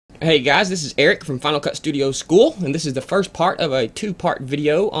Hey guys, this is Eric from Final Cut Studio School, and this is the first part of a two-part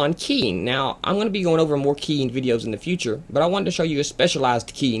video on keying. Now, I'm going to be going over more keying videos in the future, but I wanted to show you a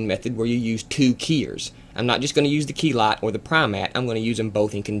specialized keying method where you use two keyers. I'm not just going to use the key light or the Primat, I'm going to use them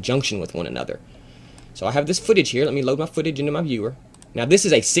both in conjunction with one another. So I have this footage here. Let me load my footage into my viewer. Now this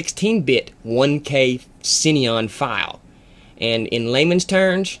is a 16-bit 1K Cineon file, and in layman's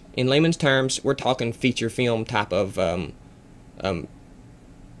terms, we're talking feature film type of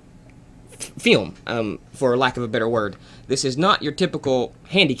film, for lack of a better word. This is not your typical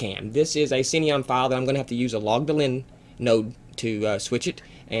Handycam. This is a Cineon file that I'm going to have to use a log-to-lin node to switch it,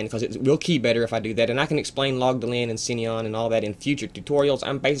 and because it will key better if I do that. And I can explain log-to-lin and Cineon and all that in future tutorials.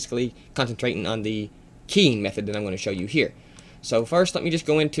 I'm basically concentrating on the keying method that I'm going to show you here. So first, let me just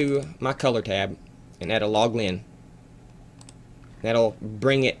go into my color tab and add a log-lin. That'll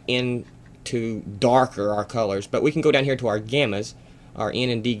bring it into darker our colors, but we can go down here to our gammas, our N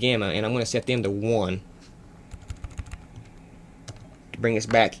and D gamma, and I'm going to set them to 1 to bring us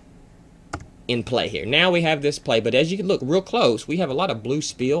back in play here. Now we have this play, but as you can look real close, we have a lot of blue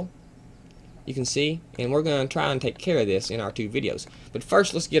spill, you can see, and we're going to try and take care of this in our two videos. But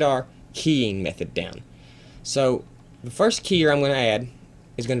first, let's get our keying method down. So the first keyer I'm going to add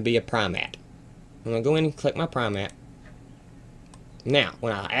is going to be a Primat. I'm going to go in and click my Primat. Now,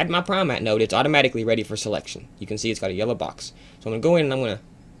 when I add my Primat node, it's automatically ready for selection. You can see it's got a yellow box. So I'm going to go in and I'm going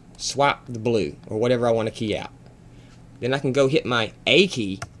to swipe the blue, or whatever I want to key out. Then I can go hit my A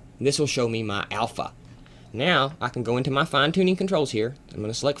key, and this will show me my alpha. Now, I can go into my fine-tuning controls here. I'm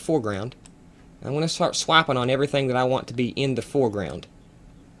going to select foreground. I'm going to start swiping on everything that I want to be in the foreground.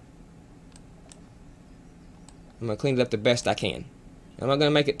 I'm going to clean it up the best I can. I'm not going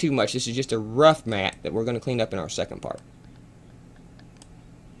to make it too much. This is just a rough mat that we're going to clean up in our second part.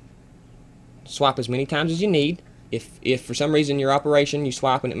 Swipe as many times as you need. If for some reason your operation you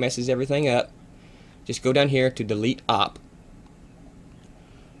swipe and it messes everything up, just go down here to delete op,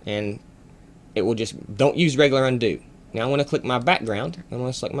 and it will just, don't use regular undo. Now I want to click my background. I'm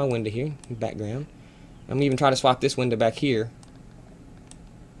going to select my window here, background. I'm going to even try to swap this window back here,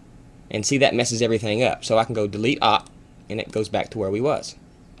 and see that messes everything up. So I can go delete op, and it goes back to where we was.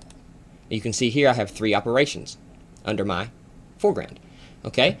 You can see here I have 3 operations under my foreground.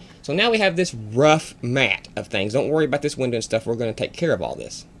 Okay, so now we have this rough mat of things. Don't worry about this window and stuff. We're going to take care of all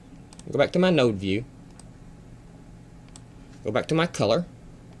this. Go back to my node view. Go back to my color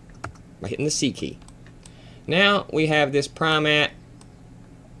by hitting the C key. Now we have this Primat,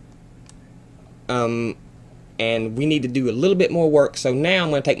 and we need to do a little bit more work. So now I'm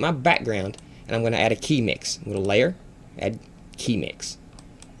going to take my background and I'm going to add a key mix. I'm going to layer, add key mix.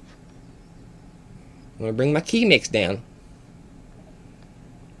 I'm going to bring my key mix down.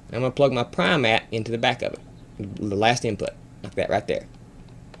 I'm going to plug my Primat into the back of it, the last input, like that right there.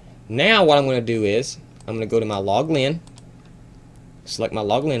 Now what I'm going to do is, I'm going to go to my log-lin, select my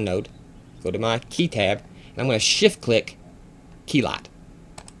log-lin node, go to my key tab, and I'm going to shift-click key light.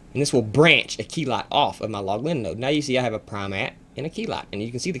 And this will branch a key light off of my log-lin node. Now you see I have a Primat and a key light, and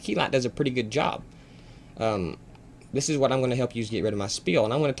you can see the key light does a pretty good job. This is what I'm going to help you get rid of my spill,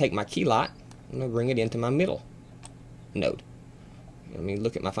 and I'm going to take my key light, I'm going to bring it into my middle node. Let me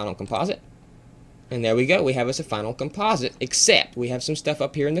look at my final composite, and there we go. We have us a final composite, except we have some stuff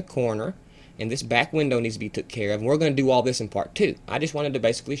up here in the corner, and this back window needs to be took care of, and we're going to do all this in part 2. I just wanted to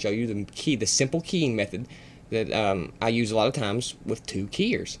basically show you the simple keying method that I use a lot of times with 2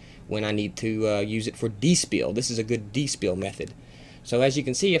 keyers when I need to use it for despill. This is a good despill method. So as you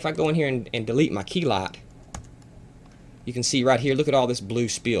can see, if I go in here and delete my key light, you can see right here, look at all this blue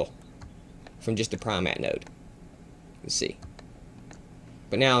spill from just the Primat node. You can see.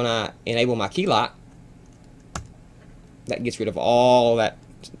 But now when I enable my key light, that gets rid of all that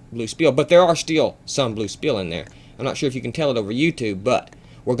blue spill. But there are still some blue spill in there. I'm not sure if you can tell it over YouTube, but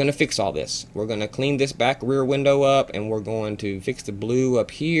we're going to fix all this. We're going to clean this back rear window up, and we're going to fix the blue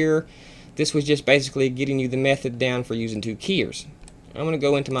up here. This was just basically getting you the method down for using 2 keyers. I'm going to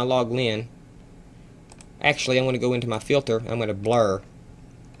go into my log-lin. Actually, I'm going to go into my filter. I'm going to blur.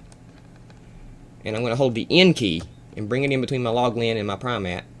 And I'm going to hold the N key and bring it in between my log-lin and my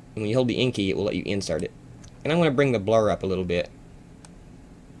Primat. And when you hold the N key, it will let you insert it. And I'm going to bring the blur up a little bit,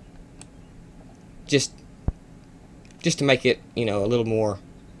 just to make it, you know, a little more,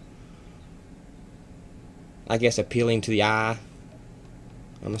 I guess, appealing to the eye,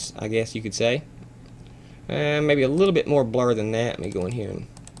 I guess you could say. Maybe a little bit more blur than that. Let me go in here and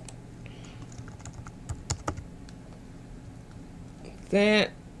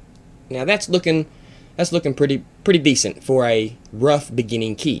that. Now that's looking pretty decent for a rough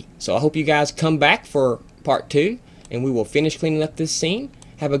beginning key. So I hope you guys come back for part 2, and we will finish cleaning up this scene.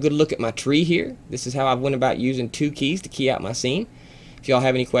 have a good look at my tree here. This is how I went about using 2 keys to key out my scene. If y'all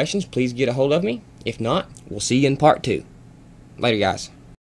have any questions, please get a hold of me. If not, we'll see you in part 2. Later, guys.